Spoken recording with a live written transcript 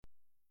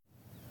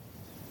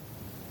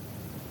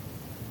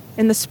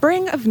In the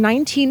spring of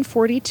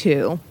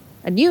 1942,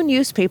 a new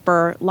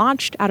newspaper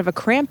launched out of a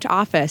cramped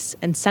office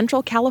in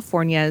Central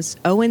California's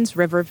Owens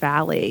River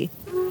Valley.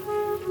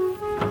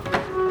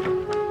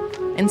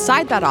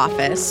 Inside that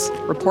office,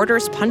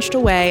 reporters punched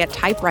away at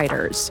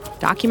typewriters,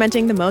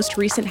 documenting the most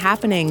recent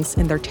happenings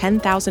in their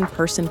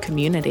 10,000-person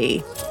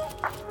community.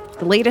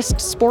 The latest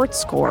sports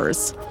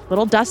scores,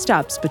 little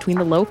dust-ups between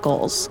the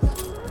locals.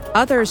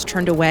 Others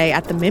turned away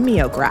at the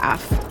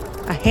mimeograph,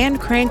 a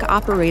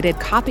hand-crank-operated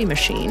copy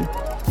machine,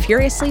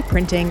 furiously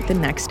printing the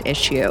next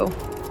issue.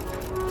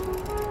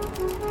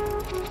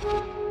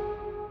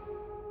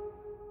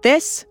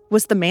 This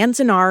was the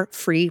Manzanar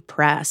Free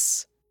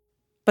Press.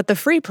 But the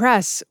Free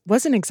Press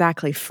wasn't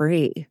exactly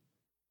free.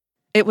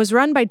 It was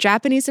run by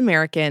Japanese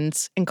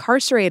Americans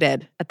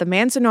incarcerated at the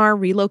Manzanar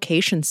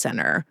Relocation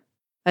Center,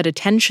 a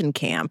detention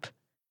camp,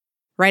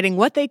 writing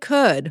what they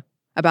could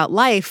about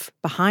life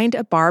behind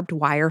a barbed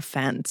wire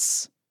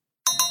fence.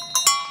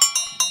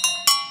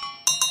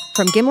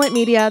 From Gimlet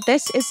Media,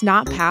 this is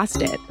Not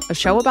Past It, a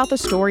show about the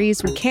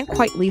stories we can't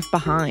quite leave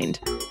behind.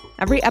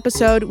 Every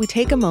episode, we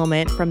take a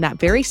moment from that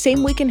very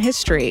same week in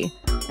history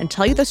and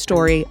tell you the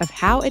story of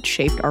how it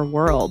shaped our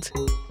world.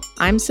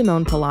 I'm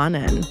Simone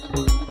Polanen.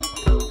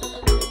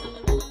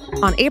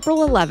 On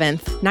April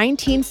 11th,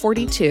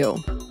 1942,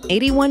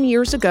 81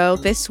 years ago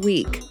this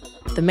week,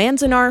 the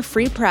Manzanar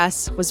Free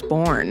Press was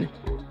born.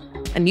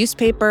 A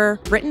newspaper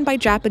written by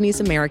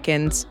Japanese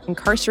Americans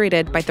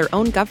incarcerated by their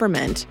own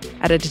government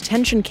at a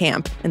detention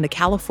camp in the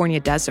California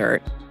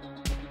desert.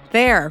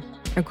 There,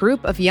 a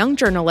group of young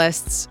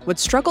journalists would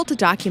struggle to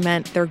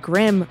document their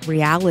grim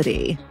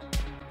reality,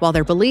 while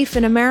their belief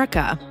in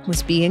America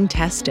was being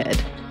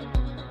tested.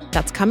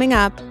 That's coming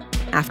up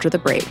after the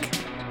break.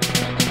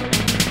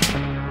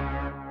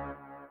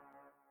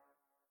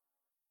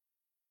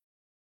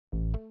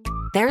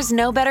 There's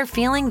no better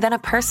feeling than a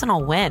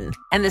personal win,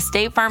 and the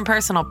State Farm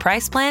Personal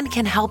Price Plan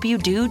can help you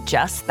do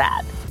just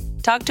that.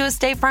 Talk to a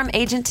State Farm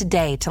agent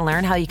today to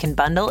learn how you can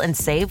bundle and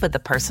save with the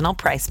Personal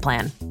Price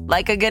Plan.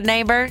 Like a good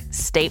neighbor,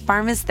 State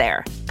Farm is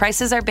there.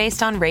 Prices are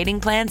based on rating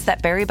plans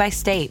that vary by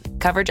state.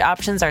 Coverage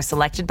options are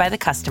selected by the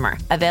customer.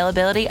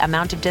 Availability,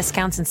 amount of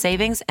discounts and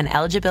savings, and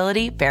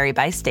eligibility vary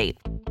by state.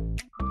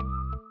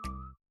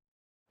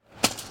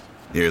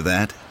 Hear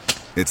that?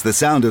 It's the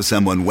sound of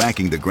someone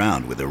whacking the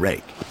ground with a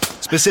rake.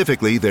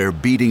 Specifically, they're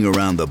beating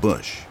around the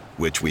bush,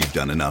 which we've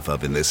done enough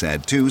of in this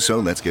ad too, so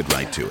let's get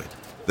right to it.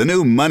 The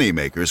new Money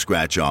Maker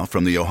scratch-off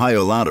from the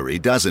Ohio Lottery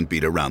doesn't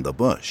beat around the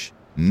bush.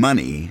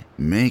 Money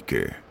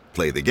Maker.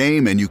 Play the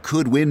game and you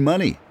could win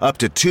money, up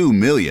to $2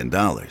 million.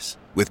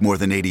 With more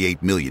than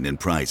 $88 million in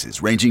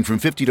prizes, ranging from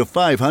 $50 to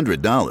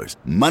 $500.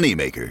 Money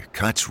Maker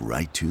cuts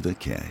right to the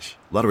cash.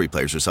 Lottery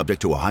players are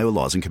subject to Ohio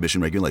laws and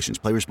commission regulations.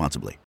 Play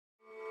responsibly.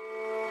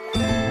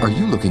 Are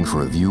you looking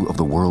for a view of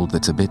the world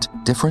that's a bit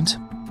different?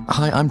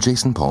 Hi, I'm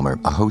Jason Palmer,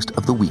 a host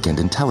of The Weekend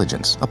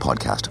Intelligence, a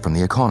podcast from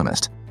The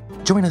Economist.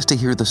 Join us to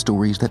hear the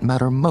stories that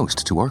matter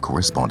most to our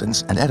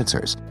correspondents and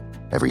editors.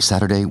 Every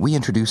Saturday, we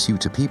introduce you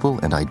to people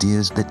and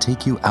ideas that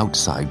take you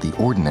outside the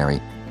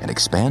ordinary and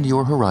expand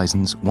your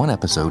horizons one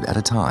episode at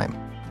a time.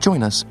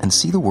 Join us and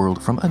see the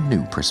world from a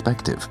new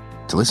perspective.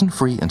 To listen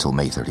free until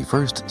May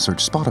 31st,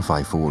 search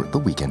Spotify for The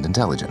Weekend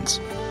Intelligence.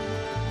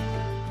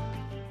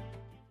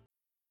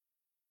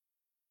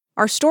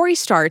 Our story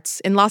starts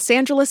in Los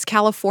Angeles,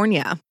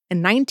 California,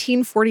 in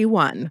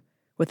 1941,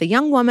 with a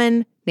young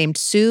woman named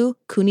Sue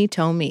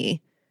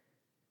Kunitomi.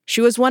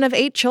 She was one of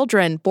 8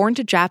 children born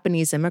to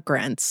Japanese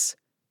immigrants.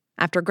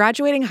 After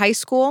graduating high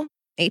school,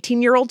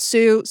 18-year-old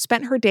Sue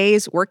spent her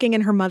days working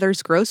in her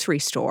mother's grocery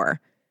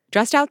store,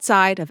 just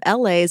outside of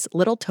LA's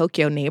Little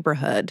Tokyo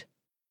neighborhood.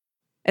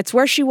 It's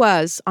where she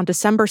was on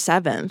December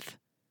 7th,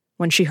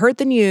 when she heard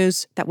the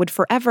news that would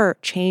forever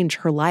change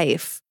her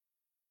life.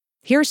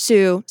 Here's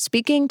Sue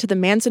speaking to the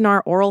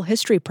Manzanar Oral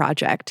History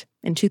Project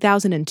in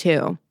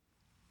 2002.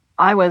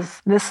 I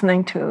was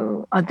listening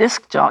to a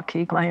disc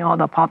jockey playing all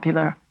the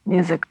popular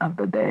music of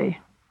the day.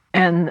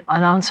 And an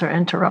announcer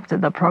interrupted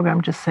the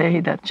program to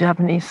say that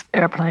Japanese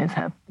airplanes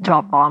had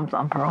dropped bombs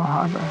on Pearl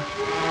Harbor.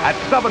 At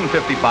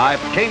 7:55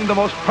 came the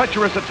most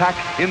treacherous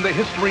attack in the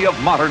history of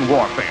modern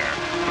warfare.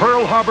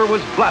 Pearl Harbor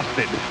was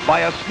blasted by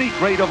a sneak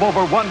raid of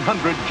over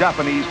 100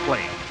 Japanese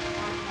planes.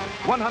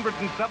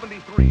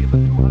 173 of the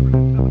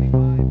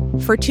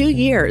 275... For 2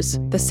 years,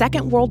 the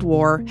Second World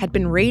War had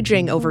been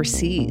raging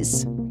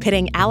overseas,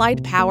 pitting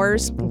Allied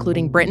powers,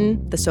 including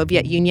Britain, the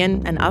Soviet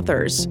Union, and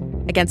others,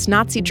 against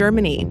Nazi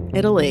Germany,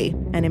 Italy,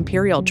 and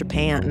Imperial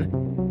Japan.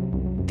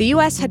 The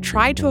U.S. had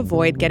tried to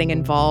avoid getting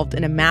involved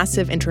in a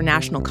massive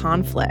international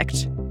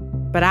conflict.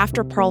 But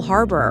after Pearl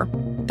Harbor,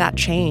 that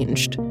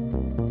changed.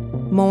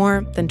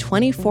 More than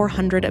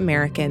 2,400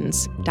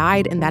 Americans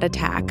died in that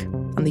attack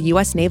on the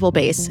U.S. naval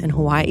base in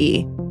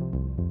Hawaii.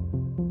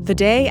 The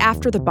day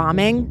after the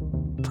bombing,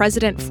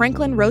 President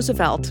Franklin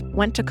Roosevelt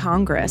went to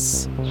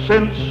Congress.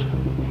 Since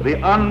the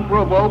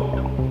unprovoked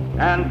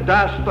and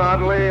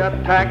dastardly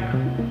attack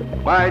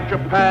by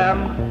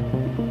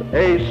Japan,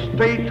 a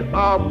state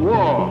of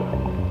war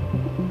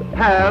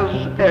has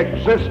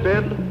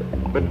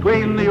existed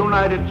between the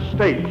United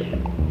States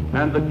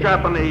and the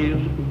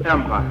Japanese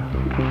Empire.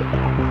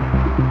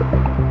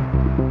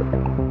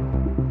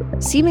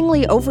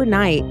 Seemingly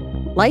overnight,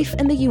 life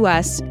in the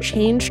U.S.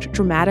 changed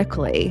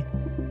dramatically.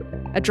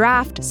 A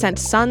draft sent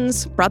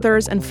sons,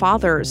 brothers, and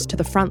fathers to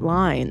the front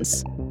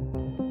lines.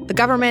 The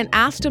government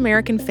asked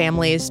American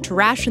families to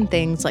ration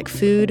things like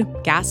food,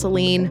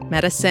 gasoline,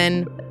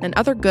 medicine, and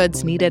other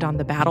goods needed on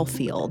the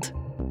battlefield.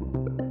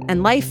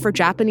 And life for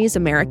Japanese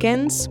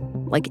Americans,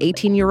 like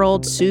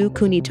 18-year-old Sue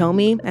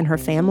Kunitomi and her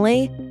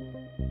family,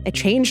 it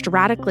changed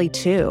radically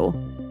too.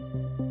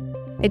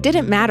 It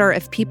didn't matter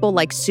if people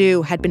like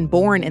Sue had been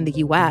born in the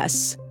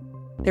U.S.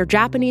 Their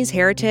Japanese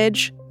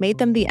heritage made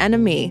them the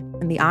enemy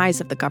in the eyes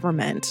of the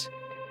government.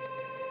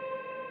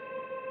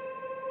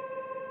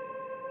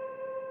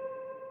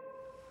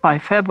 By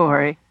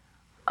February,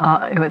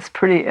 it was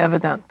pretty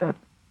evident that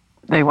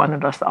they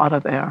wanted us out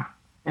of there.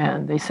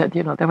 And they said,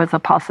 there was a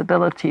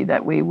possibility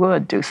that we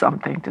would do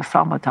something to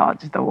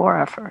sabotage the war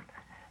effort,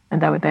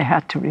 and that they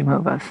had to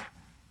remove us.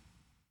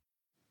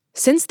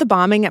 Since the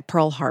bombing at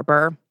Pearl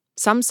Harbor,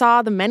 some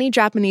saw the many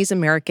Japanese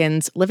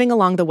Americans living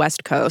along the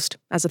West Coast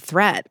as a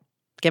threat,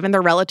 given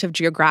their relative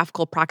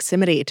geographical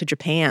proximity to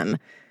Japan.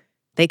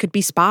 They could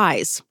be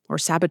spies or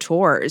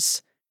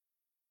saboteurs.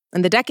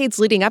 In the decades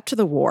leading up to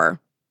the war,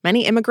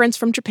 many immigrants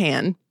from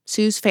Japan,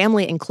 Sue's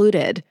family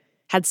included,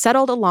 had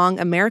settled along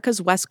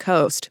America's West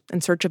Coast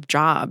in search of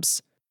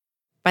jobs.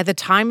 By the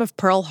time of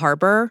Pearl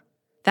Harbor,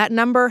 that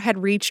number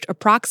had reached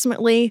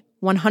approximately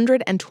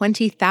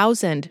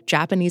 120,000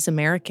 Japanese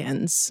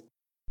Americans.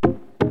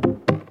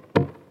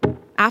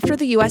 After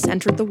the U.S.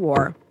 entered the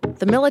war,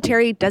 the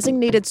military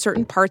designated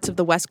certain parts of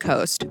the West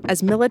Coast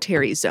as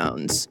military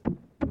zones.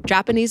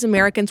 Japanese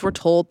Americans were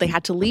told they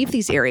had to leave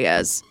these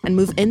areas and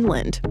move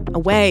inland,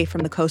 away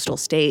from the coastal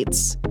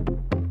states.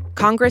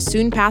 Congress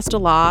soon passed a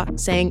law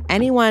saying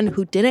anyone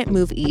who didn't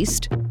move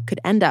east could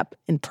end up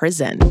in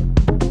prison.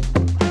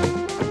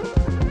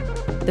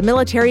 The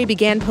military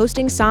began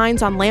posting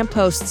signs on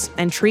lampposts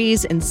and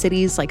trees in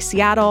cities like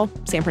Seattle,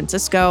 San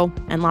Francisco,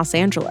 and Los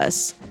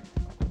Angeles.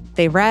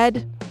 They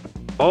read,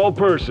 "All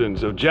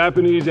persons of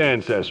Japanese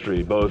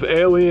ancestry, both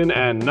alien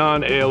and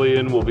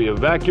non-alien, will be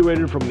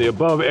evacuated from the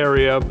above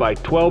area by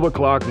 12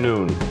 o'clock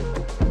noon."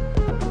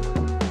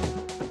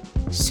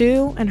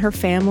 Sue and her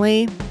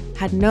family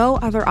had no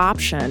other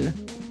option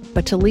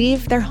but to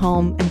leave their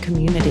home and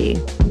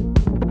community.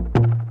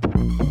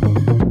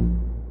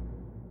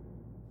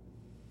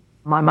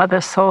 My mother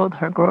sold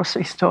her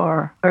grocery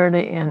store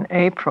early in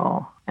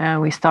April,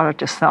 and we started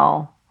to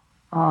sell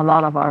a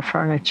lot of our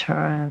furniture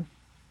and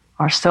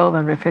our stove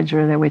and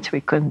refrigerator, which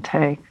we couldn't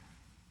take.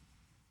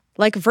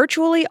 Like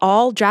virtually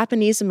all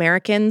Japanese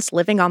Americans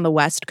living on the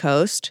West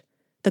Coast,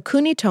 the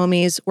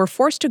Kunitomis were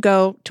forced to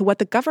go to what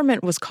the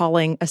government was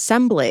calling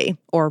assembly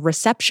or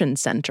reception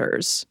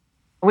centers.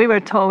 We were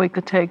told we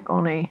could take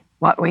only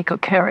what we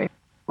could carry.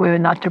 We were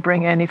not to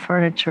bring any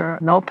furniture,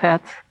 no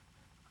pets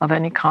of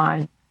any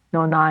kind,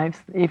 no knives,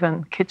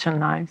 even kitchen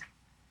knives.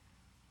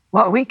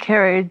 What we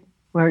carried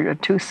were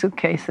 2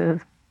 suitcases.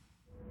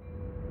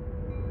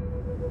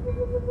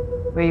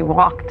 We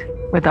walked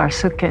with our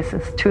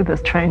suitcases to the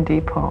train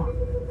depot,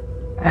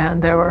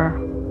 and there were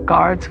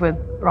guards with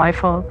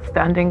rifles,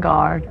 standing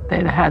guard.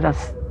 They had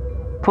us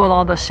pull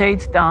all the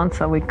shades down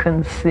so we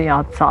couldn't see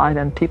outside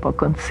and people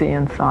couldn't see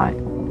inside.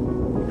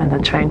 And the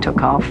train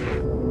took off.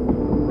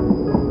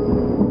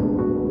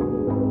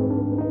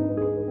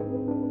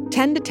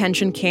 10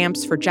 detention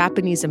camps for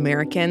Japanese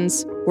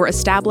Americans were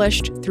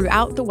established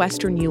throughout the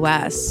western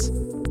U.S.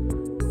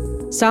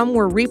 Some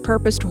were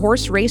repurposed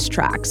horse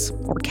racetracks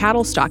or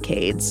cattle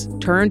stockades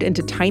turned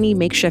into tiny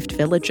makeshift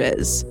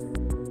villages.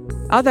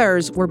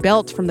 Others were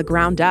built from the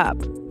ground up,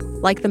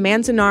 like the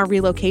Manzanar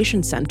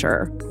Relocation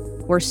Center,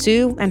 where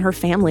Sue and her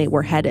family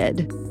were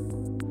headed.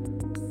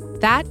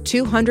 That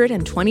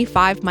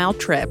 225-mile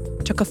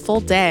trip took a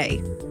full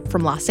day,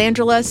 from Los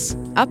Angeles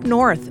up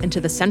north into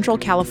the central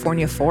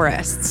California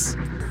forests.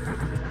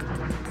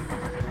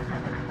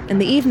 In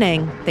the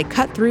evening, they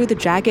cut through the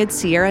jagged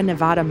Sierra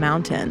Nevada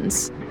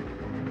mountains.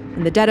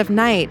 In the dead of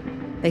night,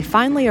 they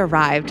finally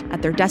arrived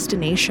at their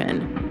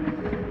destination,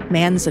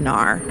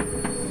 Manzanar.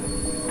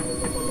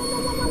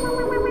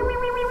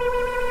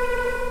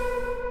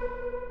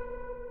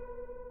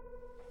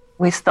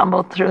 We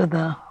stumbled through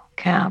the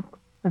camp.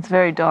 It's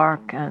very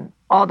dark, and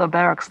all the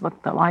barracks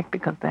looked alike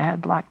because they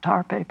had black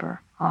tar paper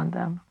on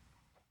them.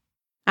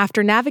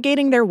 After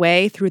navigating their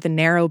way through the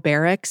narrow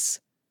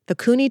barracks, the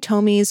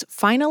Kunitomis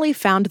finally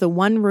found the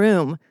one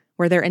room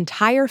where their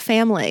entire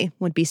family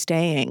would be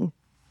staying.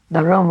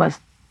 The room was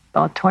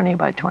about 20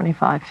 by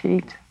 25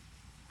 feet,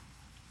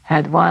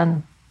 had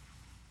one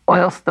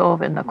oil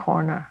stove in the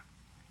corner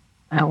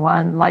and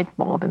one light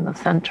bulb in the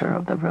center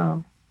of the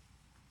room.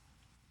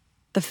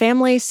 The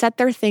family set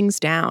their things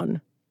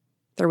down.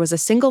 There was a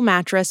single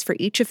mattress for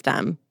each of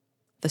them,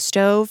 the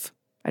stove,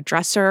 a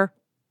dresser,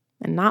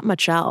 and not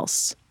much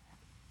else.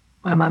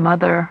 When my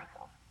mother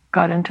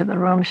got into the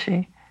room,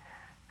 she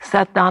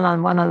sat down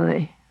on one of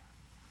the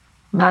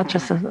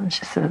mattresses and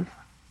she says,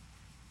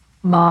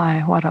 My,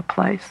 what a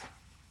place.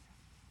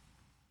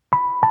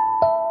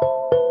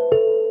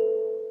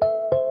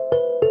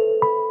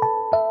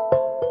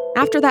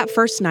 After that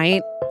first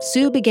night,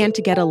 Sue began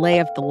to get a lay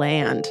of the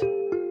land.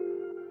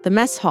 The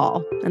mess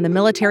hall and the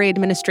military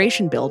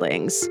administration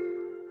buildings,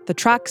 the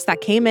trucks that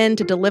came in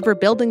to deliver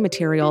building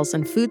materials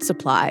and food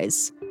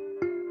supplies.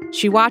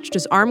 She watched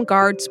as armed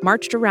guards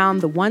marched around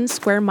the 1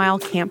 square mile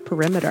camp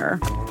perimeter.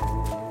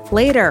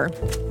 Later,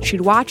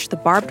 she'd watch the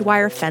barbed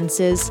wire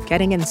fences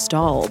getting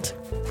installed.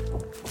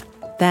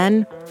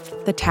 Then,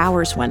 the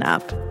towers went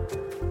up.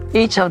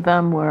 Each of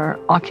them were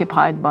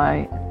occupied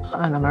by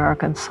an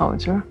American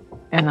soldier,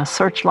 and a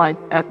searchlight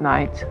at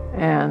night,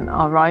 and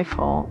a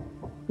rifle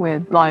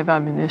with live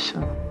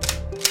ammunition.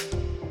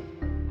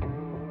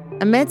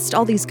 Amidst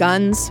all these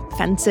guns,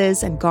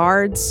 fences, and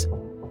guards,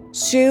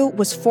 Sue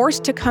was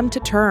forced to come to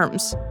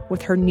terms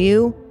with her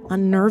new,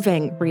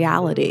 unnerving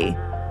reality.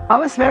 I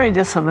was very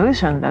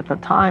disillusioned at the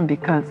time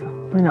because,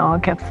 I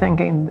kept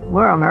thinking,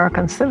 we're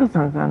American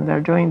citizens and they're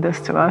doing this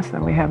to us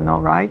and we have no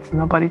rights,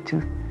 nobody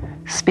to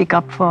speak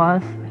up for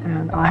us.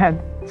 And I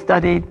had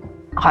studied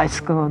high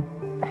school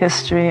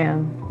history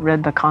and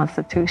read the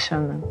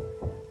Constitution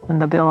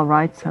and the Bill of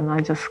Rights, and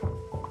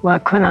I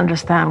couldn't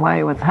understand why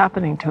it was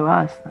happening to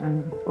us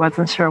and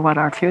wasn't sure what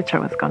our future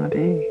was going to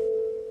be.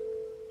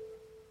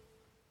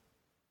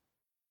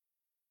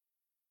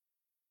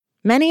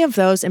 Many of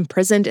those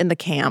imprisoned in the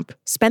camp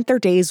spent their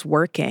days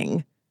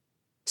working.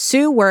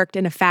 Sue worked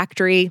in a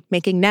factory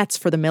making nets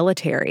for the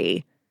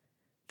military.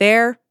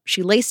 There,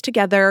 she laced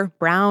together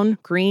brown,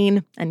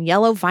 green, and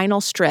yellow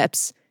vinyl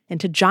strips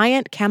into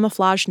giant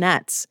camouflage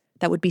nets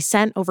that would be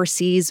sent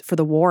overseas for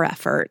the war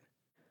effort.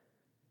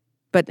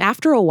 But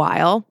after a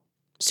while,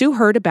 Sue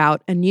heard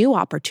about a new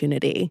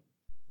opportunity.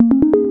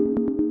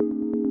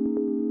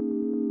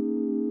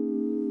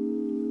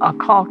 A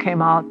call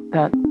came out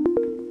that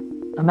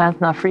the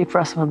Manzanar Free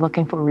Press was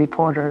looking for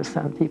reporters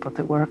and people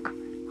to work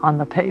on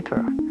the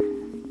paper.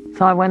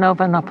 So I went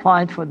over and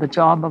applied for the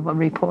job of a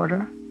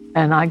reporter,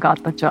 and I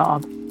got the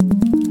job.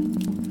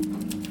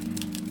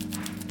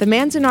 The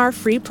Manzanar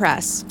Free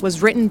Press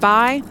was written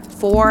by,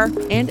 for,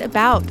 and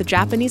about the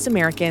Japanese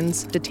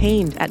Americans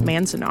detained at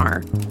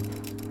Manzanar.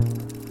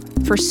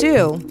 For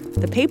Sue,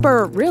 the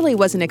paper really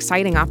was an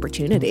exciting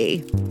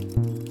opportunity.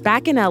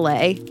 Back in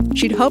LA,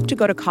 she'd hoped to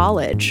go to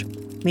college,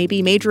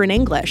 maybe major in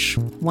English,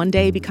 one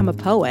day become a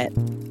poet.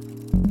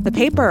 The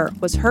paper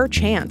was her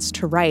chance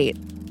to write.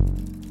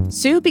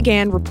 Sue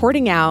began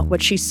reporting out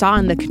what she saw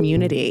in the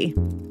community.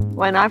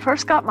 When I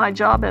first got my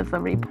job as a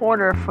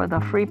reporter for the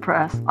Free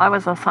Press, I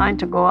was assigned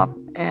to go up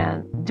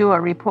and do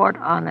a report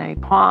on a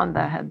pond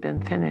that had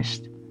been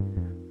finished.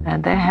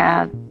 And they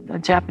had a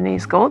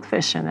Japanese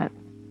goldfish in it.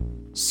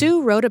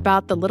 Sue wrote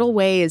about the little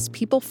ways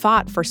people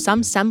fought for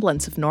some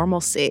semblance of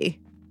normalcy.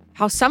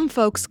 How some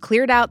folks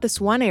cleared out this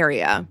one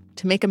area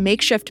to make a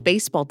makeshift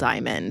baseball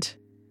diamond.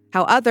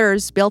 How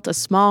others built a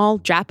small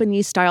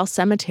Japanese-style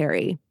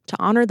cemetery to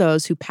honor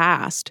those who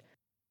passed.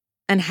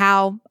 And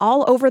how,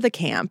 all over the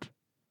camp,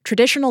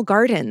 traditional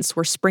gardens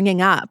were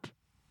springing up.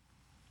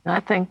 I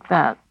think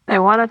that they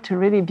wanted to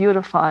really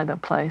beautify the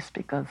place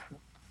because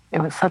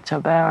it was such a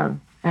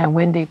barren and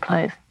windy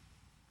place.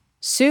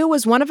 Sue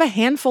was one of a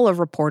handful of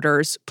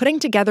reporters putting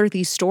together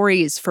these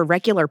stories for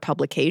regular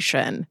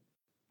publication.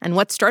 And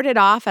what started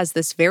off as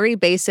this very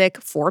basic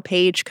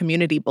 4-page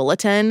community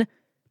bulletin,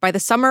 by the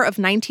summer of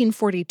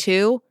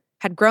 1942,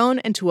 had grown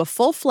into a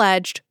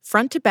full-fledged,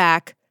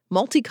 front-to-back,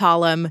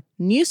 multi-column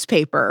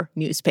newspaper.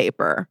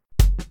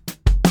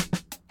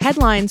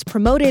 Headlines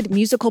promoted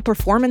musical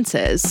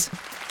performances.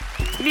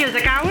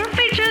 Music Hour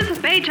features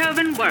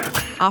Beethoven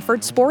works.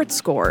 Offered sports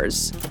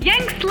scores.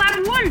 Yanks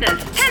slap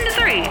wonders,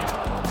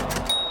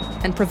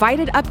 10-3. And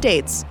provided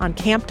updates on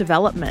camp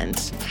development.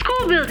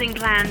 School building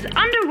plans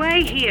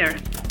underway here.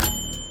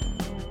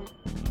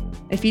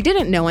 If you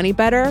didn't know any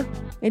better,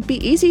 it'd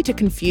be easy to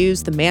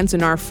confuse the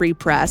Manzanar Free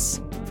Press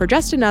for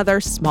just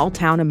another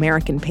small-town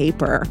American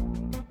paper.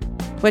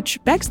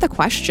 Which begs the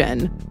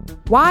question,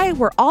 why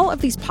were all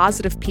of these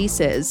positive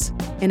pieces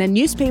in a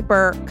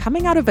newspaper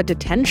coming out of a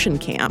detention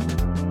camp?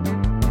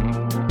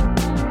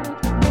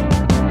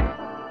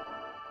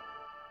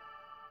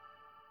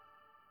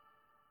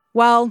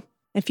 Well,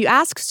 if you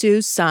ask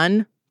Sue's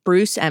son,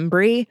 Bruce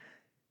Embry,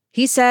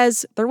 he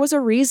says there was a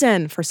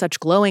reason for such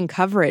glowing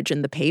coverage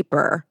in the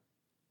paper.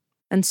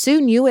 And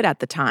Sue knew it at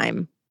the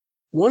time.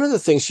 One of the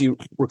things she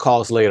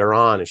recalls later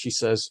on is she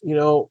says,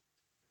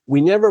 we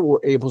never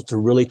were able to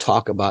really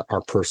talk about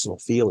our personal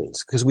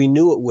feelings because we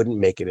knew it wouldn't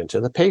make it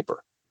into the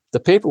paper. The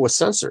paper was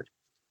censored.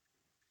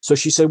 So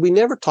she said, we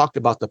never talked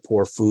about the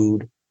poor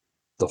food,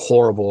 the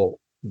horrible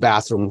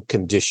bathroom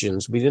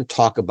conditions. We didn't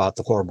talk about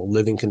the horrible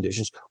living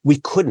conditions. We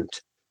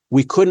couldn't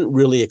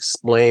really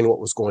explain what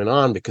was going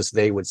on because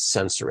they would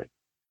censor it.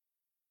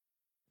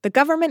 The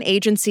government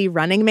agency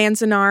running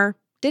Manzanar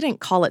didn't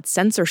call it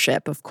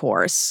censorship, of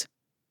course.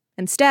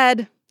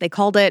 Instead, they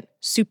called it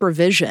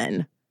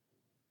supervision.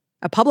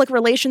 A public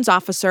relations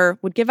officer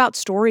would give out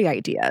story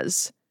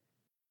ideas.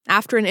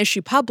 After an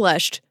issue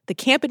published, the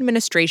camp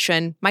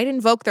administration might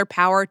invoke their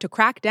power to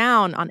crack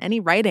down on any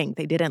writing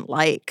they didn't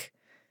like.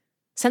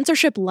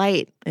 Censorship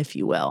light, if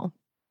you will.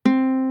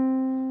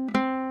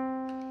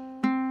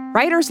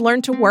 Writers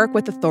learned to work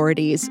with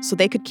authorities so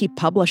they could keep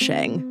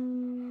publishing.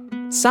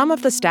 Some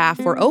of the staff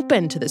were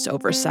open to this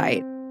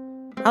oversight.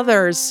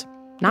 Others,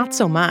 not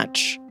so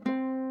much.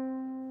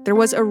 There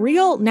was a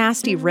real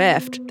nasty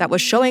rift that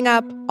was showing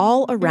up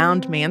all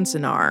around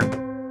Manzanar.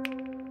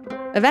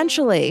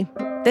 Eventually,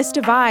 this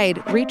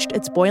divide reached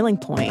its boiling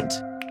point,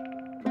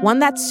 one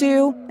that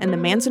Sue and the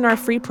Manzanar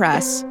Free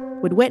Press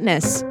would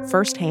witness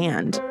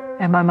firsthand.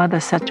 And my mother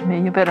said to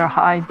me, "You better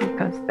hide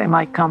because they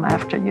might come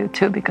after you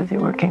too because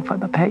you're working for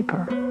the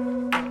paper."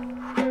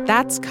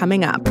 That's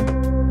coming up.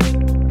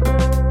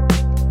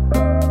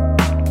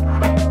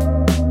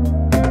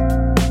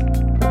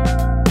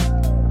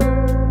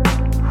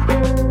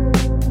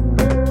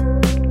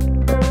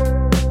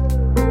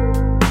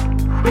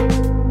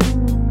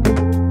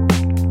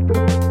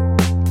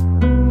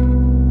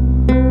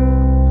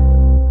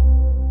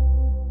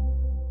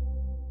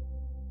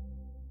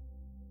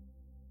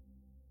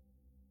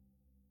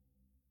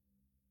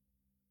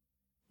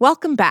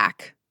 Welcome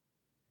back.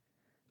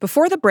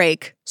 Before the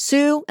break,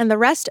 Sue and the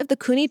rest of the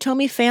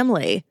Kunitomi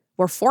family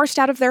were forced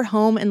out of their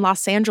home in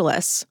Los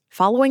Angeles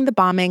following the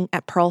bombing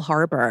at Pearl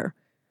Harbor.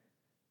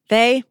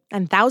 They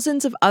and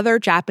thousands of other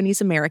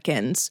Japanese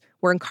Americans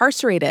were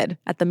incarcerated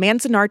at the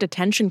Manzanar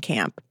detention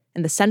camp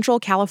in the Central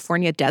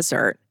California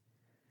desert.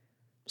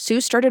 Sue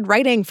started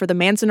writing for the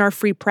Manzanar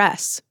Free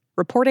Press,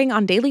 reporting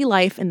on daily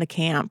life in the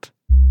camp.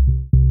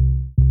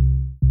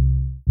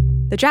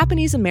 The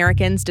Japanese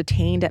Americans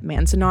detained at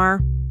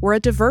Manzanar were a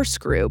diverse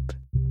group.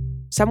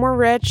 Some were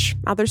rich,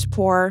 others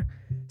poor,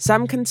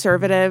 some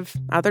conservative,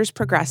 others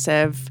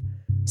progressive.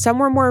 Some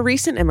were more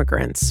recent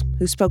immigrants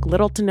who spoke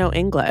little to no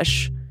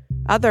English.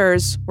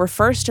 Others were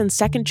first and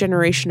second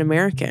generation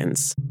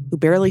Americans who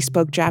barely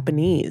spoke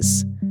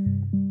Japanese.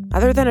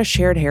 Other than a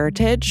shared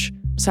heritage,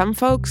 some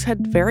folks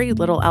had very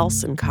little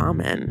else in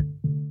common.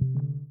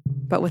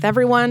 But with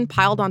everyone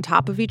piled on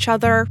top of each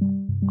other,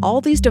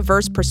 all these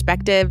diverse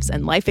perspectives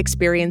and life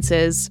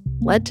experiences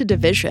led to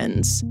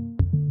divisions.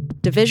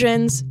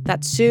 Divisions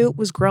that Sue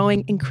was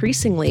growing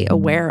increasingly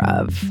aware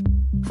of.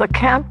 The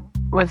camp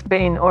was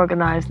being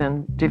organized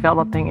and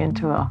developing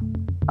into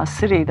a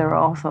city. There were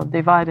also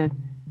divided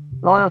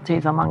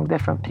loyalties among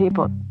different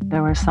people.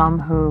 There were some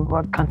who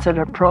were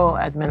considered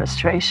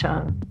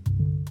pro-administration.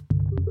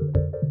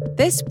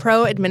 This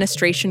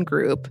pro-administration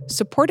group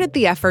supported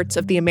the efforts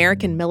of the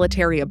American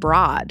military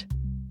abroad.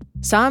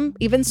 Some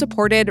even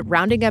supported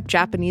rounding up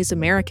Japanese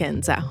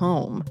Americans at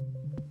home.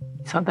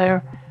 So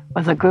there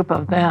was a group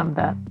of them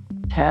that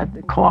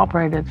had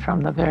cooperated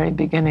from the very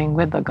beginning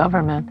with the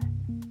government.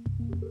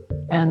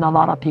 And a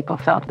lot of people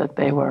felt that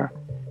they were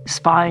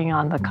spying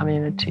on the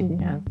community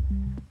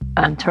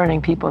and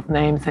turning people's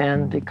names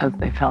in because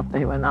they felt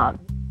they were not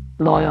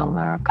loyal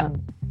Americans.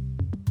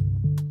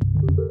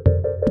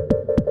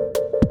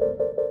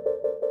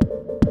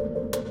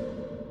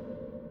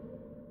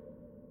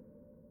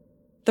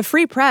 The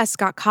Free Press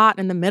got caught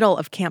in the middle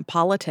of camp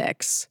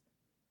politics.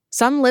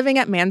 Some living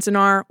at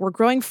Manzanar were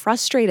growing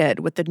frustrated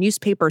with the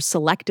newspaper's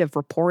selective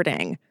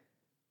reporting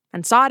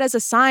and saw it as a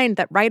sign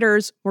that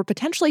writers were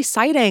potentially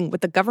siding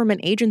with the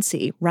government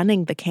agency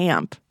running the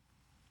camp.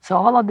 So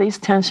all of these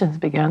tensions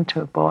began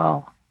to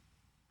boil.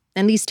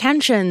 And these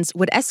tensions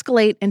would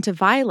escalate into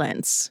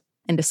violence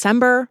in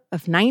December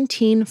of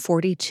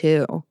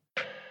 1942.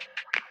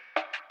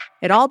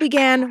 It all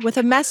began with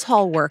a mess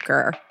hall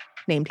worker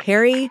named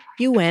Harry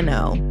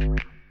Ueno.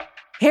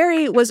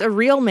 Harry was a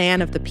real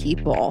man of the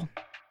people.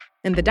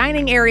 In the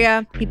dining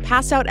area, he'd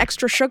pass out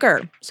extra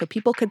sugar so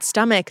people could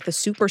stomach the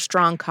super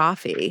strong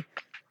coffee.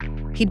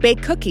 He'd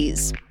bake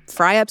cookies,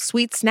 fry up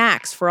sweet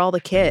snacks for all the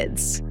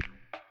kids.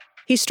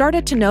 He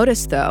started to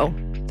notice, though,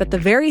 that the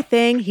very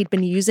thing he'd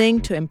been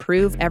using to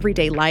improve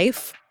everyday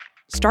life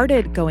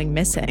started going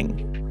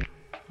missing.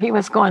 He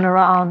was going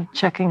around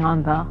checking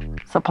on the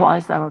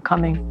supplies that were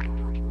coming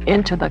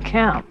into the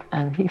camp,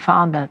 and he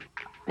found that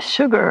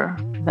sugar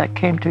that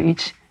came to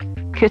each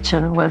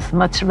kitchen was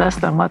much less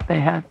than what they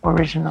had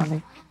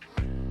originally.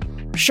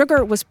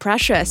 Sugar was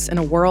precious in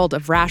a world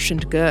of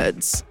rationed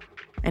goods,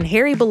 and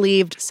Harry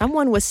believed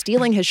someone was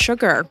stealing his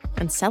sugar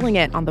and selling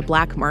it on the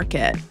black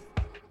market.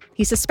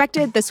 He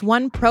suspected this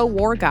one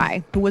pro-war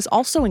guy who was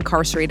also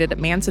incarcerated at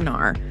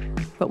Manzanar,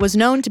 but was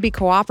known to be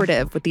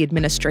cooperative with the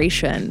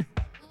administration.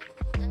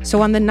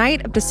 So on the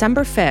night of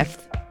December 5th,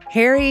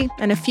 Harry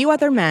and a few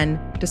other men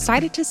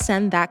decided to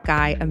send that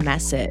guy a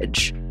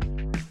message.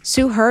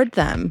 Sue heard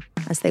them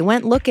as they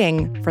went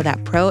looking for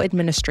that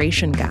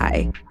pro-administration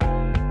guy.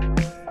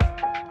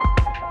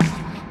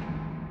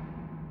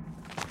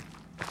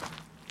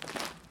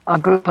 A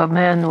group of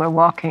men were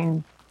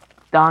walking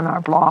down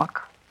our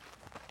block,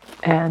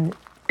 and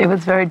it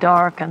was very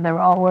dark, and they were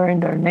all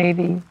wearing their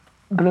navy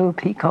blue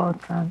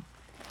peacoats, and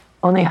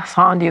only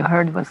sound you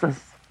heard was the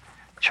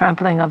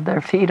trampling of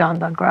their feet on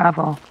the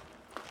gravel.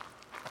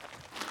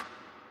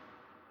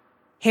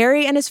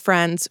 Harry and his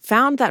friends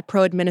found that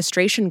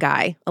pro-administration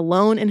guy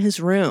alone in his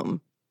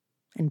room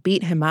and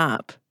beat him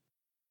up.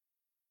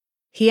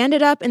 He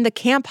ended up in the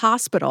camp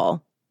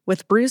hospital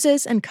with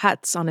bruises and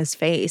cuts on his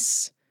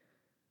face.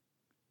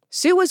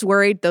 Sue was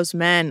worried those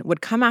men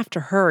would come after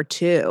her,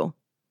 too.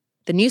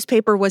 The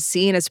newspaper was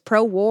seen as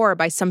pro-war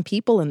by some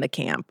people in the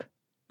camp,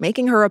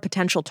 making her a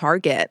potential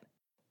target.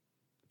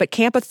 But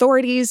camp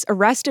authorities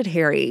arrested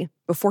Harry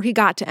before he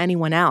got to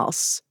anyone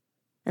else,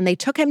 and they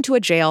took him to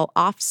a jail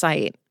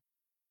off-site.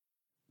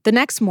 The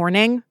next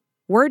morning,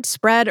 word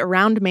spread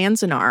around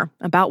Manzanar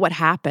about what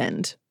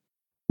happened.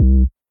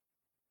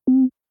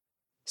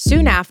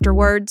 Soon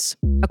afterwards,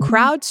 a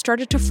crowd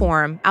started to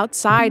form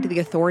outside the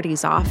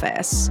authorities'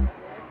 office.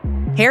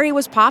 Harry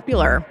was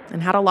popular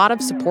and had a lot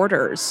of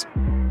supporters,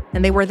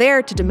 and they were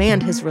there to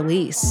demand his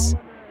release.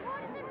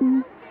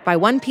 By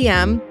 1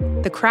 p.m.,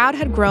 the crowd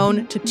had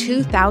grown to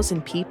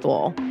 2,000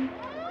 people.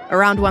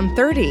 Around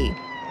 1:30,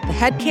 the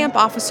head camp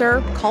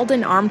officer called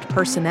in armed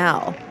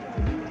personnel.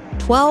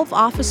 12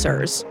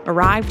 officers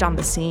arrived on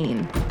the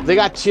scene. They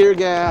got tear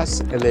gas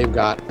and they've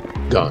got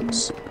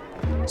guns.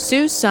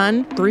 Sue's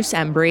son, Bruce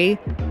Embry,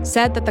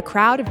 said that the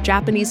crowd of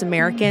Japanese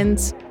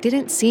Americans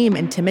didn't seem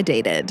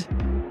intimidated.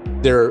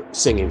 They're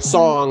singing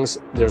songs.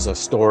 There's a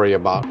story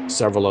about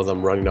several of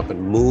them running up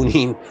and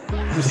mooning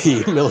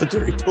the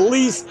military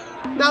police.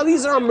 Now,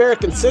 these are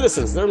American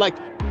citizens. They're like,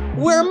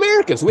 we're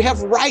Americans. We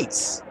have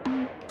rights.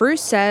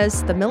 Bruce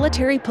says the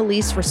military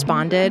police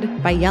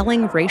responded by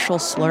yelling racial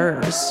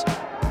slurs.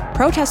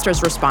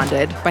 Protesters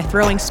responded by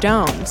throwing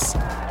stones.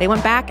 They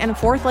went back and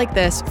forth like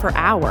this for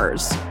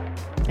hours.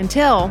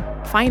 Until,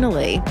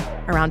 finally,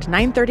 around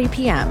 9:30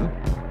 p.m.,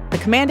 the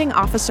commanding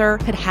officer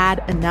had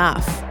had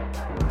enough.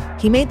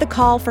 He made the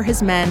call for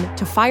his men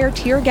to fire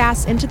tear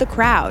gas into the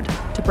crowd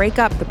to break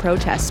up the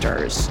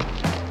protesters.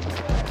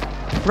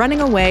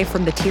 Running away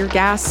from the tear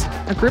gas,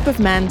 a group of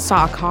men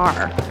saw a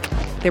car.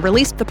 They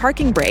released the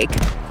parking brake,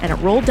 and it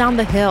rolled down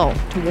the hill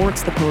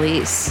towards the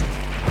police.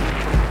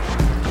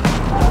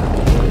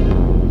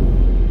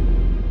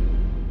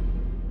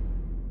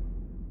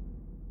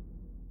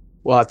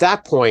 Well, at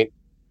that point,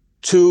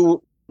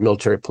 2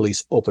 military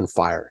police opened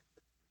fire,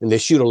 and they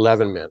shoot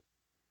 11 men.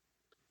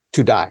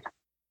 2 died.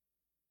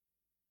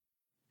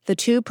 The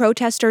 2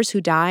 protesters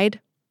who died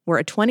were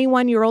a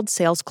 21-year-old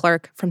sales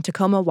clerk from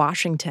Tacoma,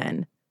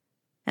 Washington,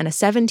 and a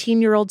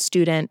 17-year-old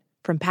student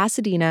from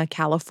Pasadena,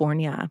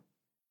 California.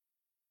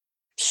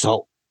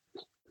 So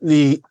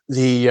the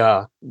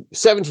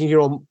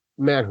 17-year-old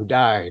man who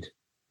died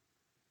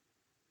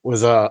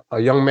was a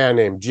young man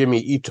named Jimmy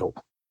Ito.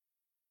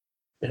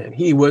 And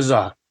he was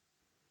a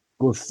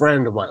good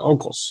friend of my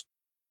uncle's.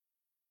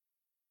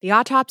 The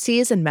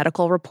autopsies and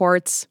medical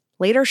reports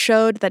later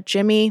showed that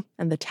Jimmy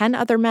and the 10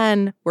 other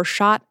men were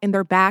shot in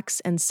their backs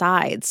and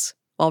sides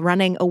while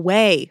running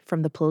away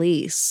from the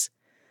police.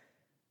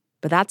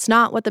 But that's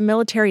not what the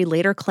military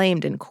later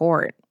claimed in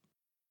court.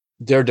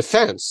 Their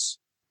defense,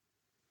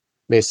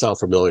 may sound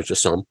familiar to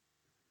some,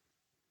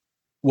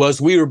 was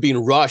we were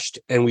being rushed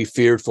and we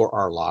feared for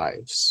our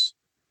lives.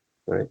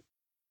 Right?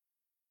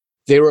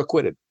 They were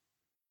acquitted.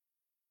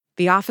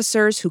 The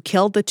officers who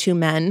killed the 2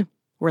 men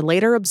were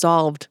later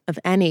absolved of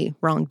any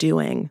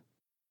wrongdoing.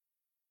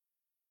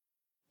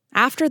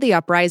 After the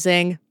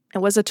uprising, it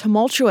was a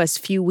tumultuous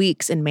few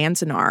weeks in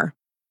Manzanar,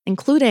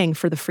 including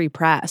for the free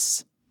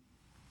press.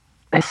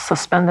 They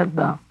suspended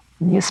the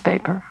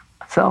newspaper,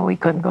 so we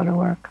couldn't go to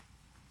work.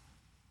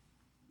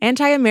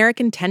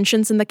 Anti-American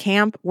tensions in the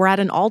camp were at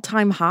an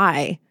all-time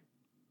high.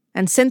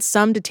 And since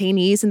some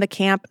detainees in the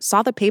camp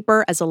saw the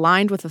paper as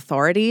aligned with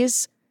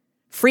authorities,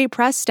 Free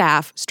Press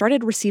staff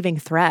started receiving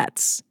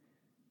threats.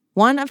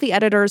 One of the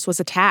editors was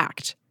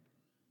attacked.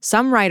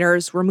 Some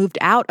writers were moved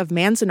out of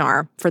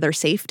Manzanar for their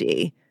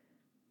safety.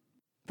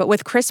 But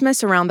with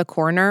Christmas around the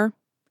corner,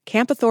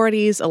 camp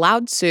authorities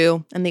allowed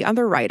Sue and the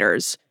other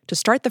writers to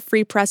start the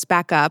Free Press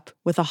back up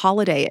with a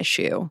holiday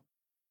issue.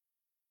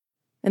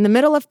 In the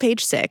middle of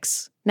page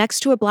 6,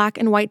 next to a black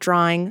and white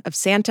drawing of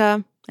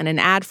Santa and an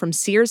ad from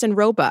Sears and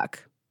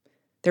Roebuck,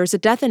 there's a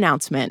death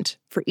announcement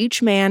for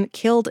each man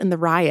killed in the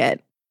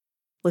riot,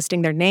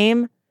 listing their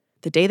name,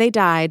 the day they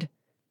died,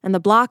 and the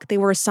block they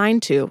were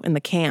assigned to in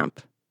the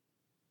camp.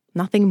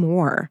 Nothing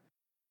more.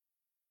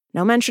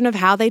 No mention of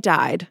how they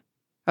died,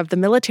 of the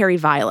military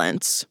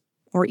violence,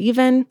 or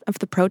even of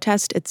the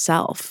protest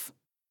itself.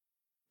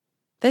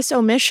 This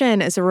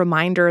omission is a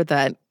reminder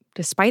that,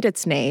 despite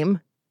its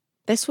name,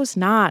 this was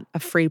not a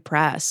free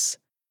press.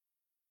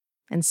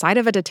 Inside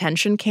of a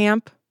detention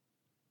camp,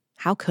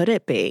 how could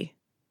it be?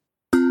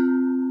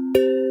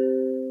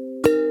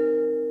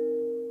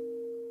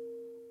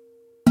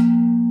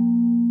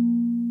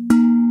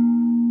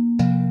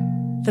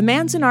 The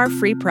Manzanar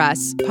Free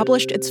Press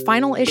published its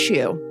final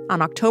issue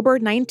on October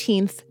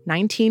 19,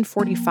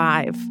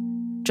 1945,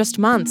 just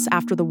months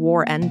after the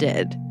war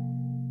ended.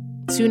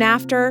 Soon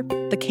after,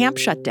 the camp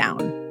shut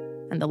down,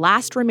 and the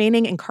last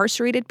remaining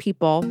incarcerated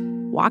people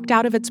walked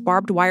out of its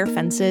barbed wire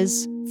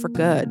fences for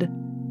good.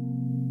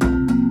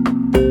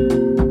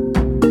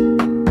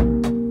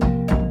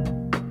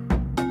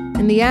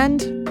 In the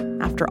end,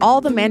 after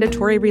all the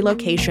mandatory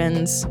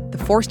relocations, the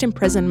forced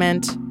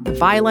imprisonment, the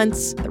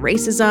violence, the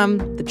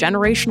racism, the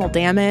generational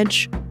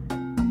damage,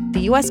 the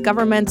U.S.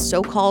 government's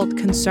so-called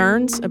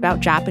concerns about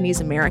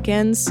Japanese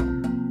Americans,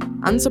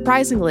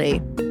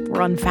 unsurprisingly, were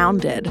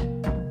unfounded.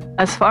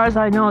 As far as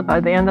I know, by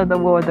the end of the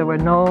war, there were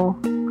no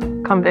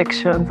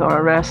convictions or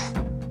arrests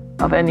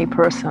of any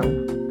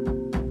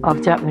person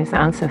of Japanese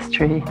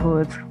ancestry who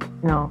was,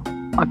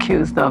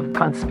 accused of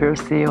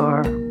conspiracy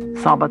or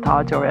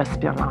sabotage or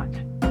espionage.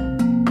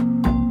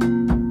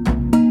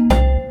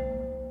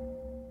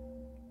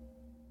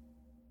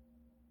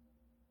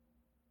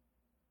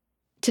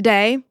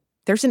 Today,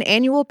 there's an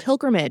annual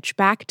pilgrimage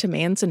back to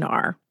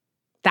Manzanar.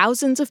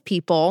 Thousands of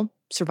people,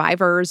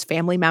 survivors,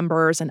 family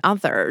members, and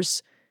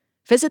others,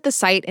 visit the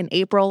site in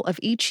April of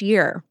each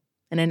year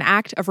in an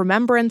act of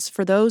remembrance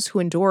for those who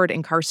endured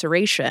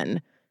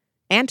incarceration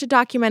and to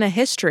document a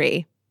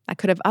history that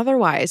could have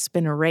otherwise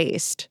been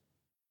erased.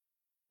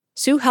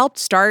 Sue helped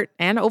start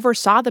and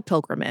oversaw the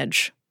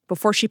pilgrimage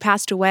before she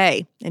passed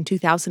away in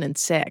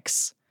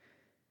 2006.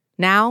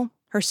 Now,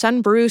 her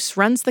son Bruce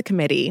runs the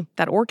committee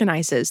that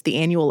organizes the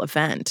annual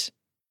event.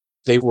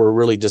 They were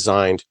really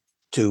designed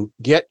to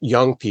get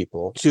young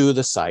people to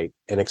the site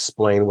and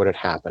explain what had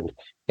happened,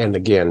 and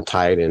again,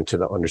 tie it into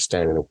the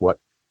understanding of what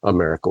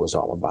America was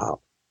all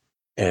about,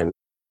 and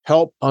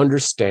help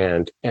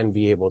understand and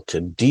be able to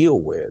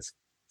deal with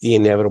the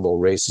inevitable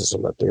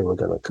racism that they were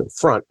going to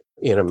confront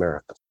in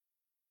America.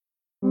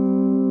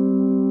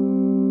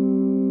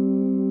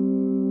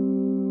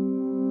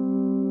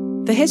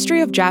 The history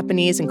of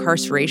Japanese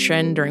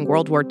incarceration during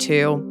World War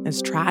II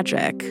is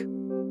tragic.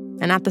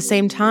 And at the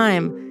same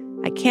time,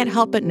 I can't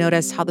help but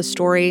notice how the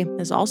story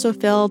is also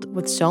filled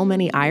with so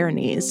many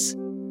ironies.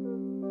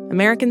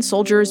 American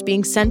soldiers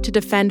being sent to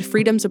defend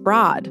freedoms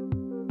abroad,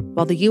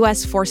 while the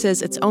U.S.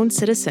 forces its own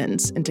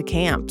citizens into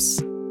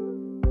camps.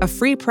 A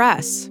free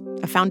press,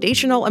 a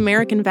foundational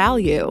American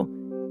value,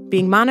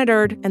 being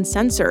monitored and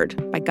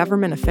censored by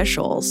government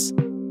officials.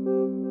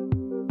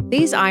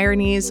 These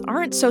ironies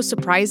aren't so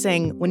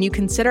surprising when you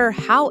consider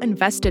how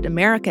invested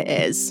America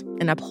is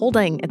in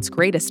upholding its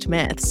greatest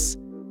myths.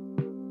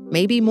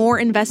 Maybe more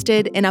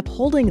invested in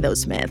upholding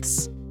those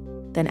myths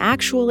than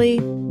actually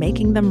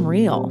making them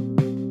real.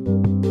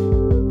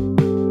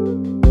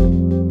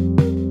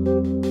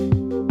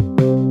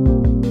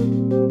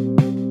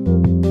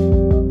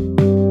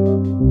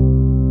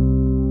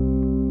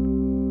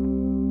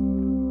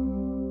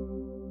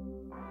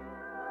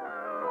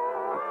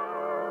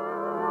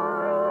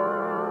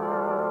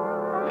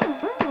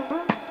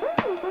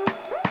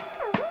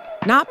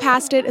 Not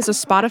Past It is a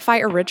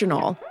Spotify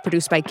original,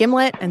 produced by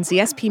Gimlet and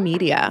ZSP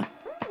Media.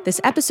 This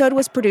episode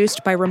was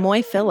produced by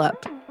Ramoy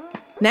Phillip.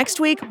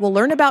 Next week, we'll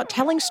learn about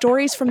telling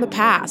stories from the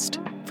past,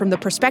 from the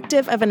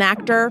perspective of an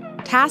actor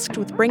tasked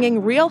with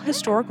bringing real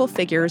historical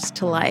figures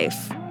to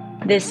life.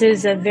 This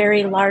is a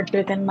very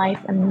larger-than-life,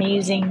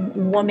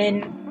 amazing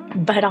woman,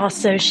 but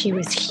also she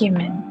was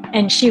human.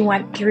 And she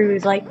went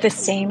through the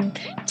same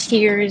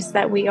tears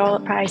that we all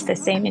prize, the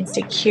same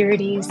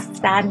insecurities,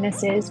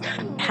 sadnesses,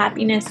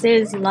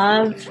 happinesses,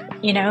 love,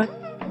 The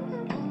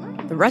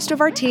rest of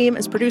our team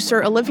is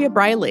producer Olivia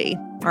Briley.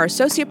 Our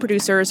associate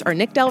producers are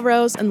Nick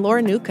Delrose and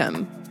Laura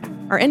Newcomb.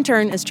 Our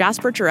intern is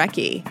Jasper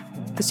Jarecki.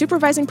 The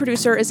supervising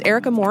producer is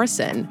Erica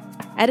Morrison.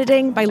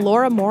 Editing by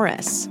Laura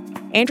Morris.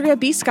 Andrea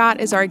B.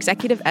 Scott is our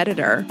executive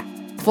editor.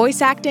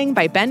 Voice acting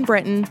by Ben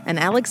Britton and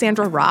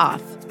Alexandra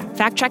Roth.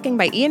 Fact-checking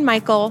by Ian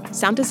Michael,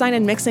 sound design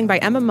and mixing by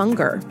Emma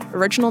Munger,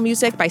 original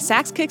music by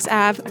Sax Kicks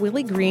Ave,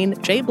 Willie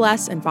Green, Jay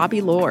Bless, and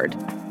Bobby Lord.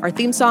 Our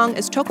theme song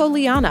is Toko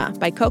Liana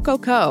by Coco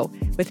Co,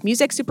 with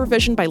music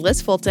supervision by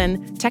Liz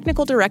Fulton,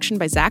 technical direction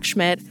by Zach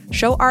Schmidt,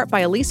 show art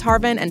by Elise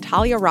Harvin and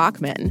Talia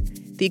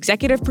Rockman. The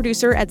executive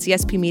producer at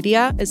ZSP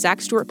Media is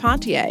Zach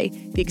Stewart-Pontier.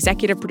 The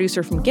executive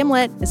producer from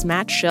Gimlet is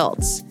Matt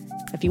Schiltz.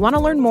 If you want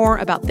to learn more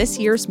about this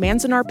year's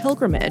Manzanar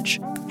pilgrimage,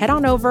 head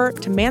on over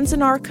to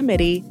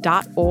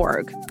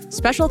manzanarcommittee.org.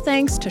 Special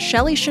thanks to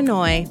Shelley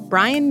Shinoy,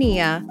 Brian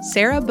Nia,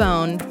 Sarah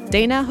Bone,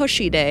 Dana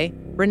Hoshide,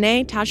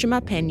 Renee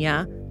Tajima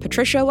Pena,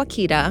 Patricia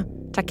Wakita,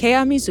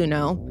 Takea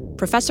Mizuno,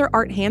 Professor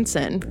Art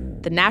Hansen,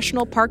 the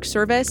National Park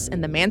Service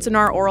and the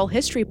Manzanar Oral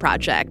History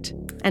Project,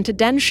 and to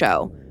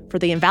Densho for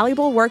the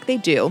invaluable work they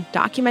do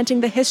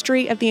documenting the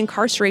history of the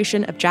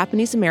incarceration of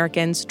Japanese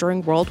Americans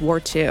during World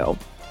War II.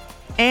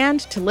 And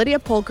to Lydia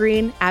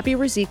Polgreen, Abby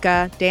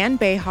Rizika, Dan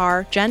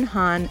Behar, Jen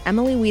Hahn,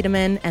 Emily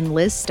Wiedemann, and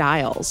Liz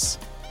Stiles.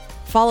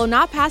 Follow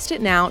Not Past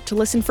It now to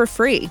listen for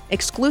free,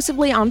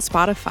 exclusively on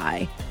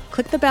Spotify.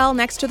 Click the bell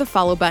next to the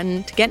follow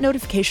button to get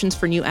notifications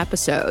for new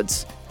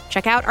episodes.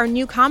 Check out our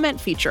new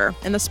comment feature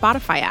in the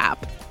Spotify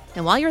app.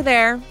 And while you're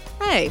there,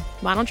 hey,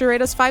 why don't you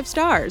rate us 5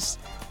 stars?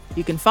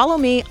 You can follow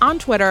me on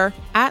Twitter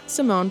at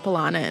Simone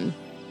Polanin.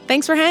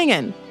 Thanks for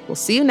hanging. We'll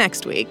see you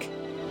next week.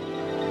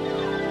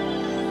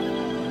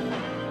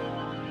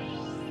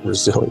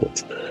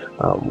 Resilient.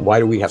 Why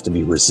do we have to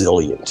be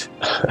resilient?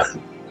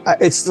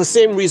 It's the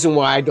same reason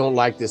why I don't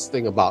like this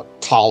thing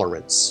about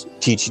tolerance,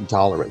 teaching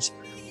tolerance.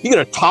 You're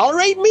going to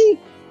tolerate me?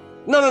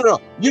 No.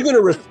 You're going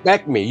to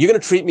respect me. You're going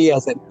to treat me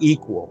as an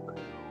equal.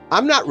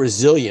 I'm not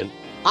resilient.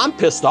 I'm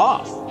pissed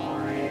off.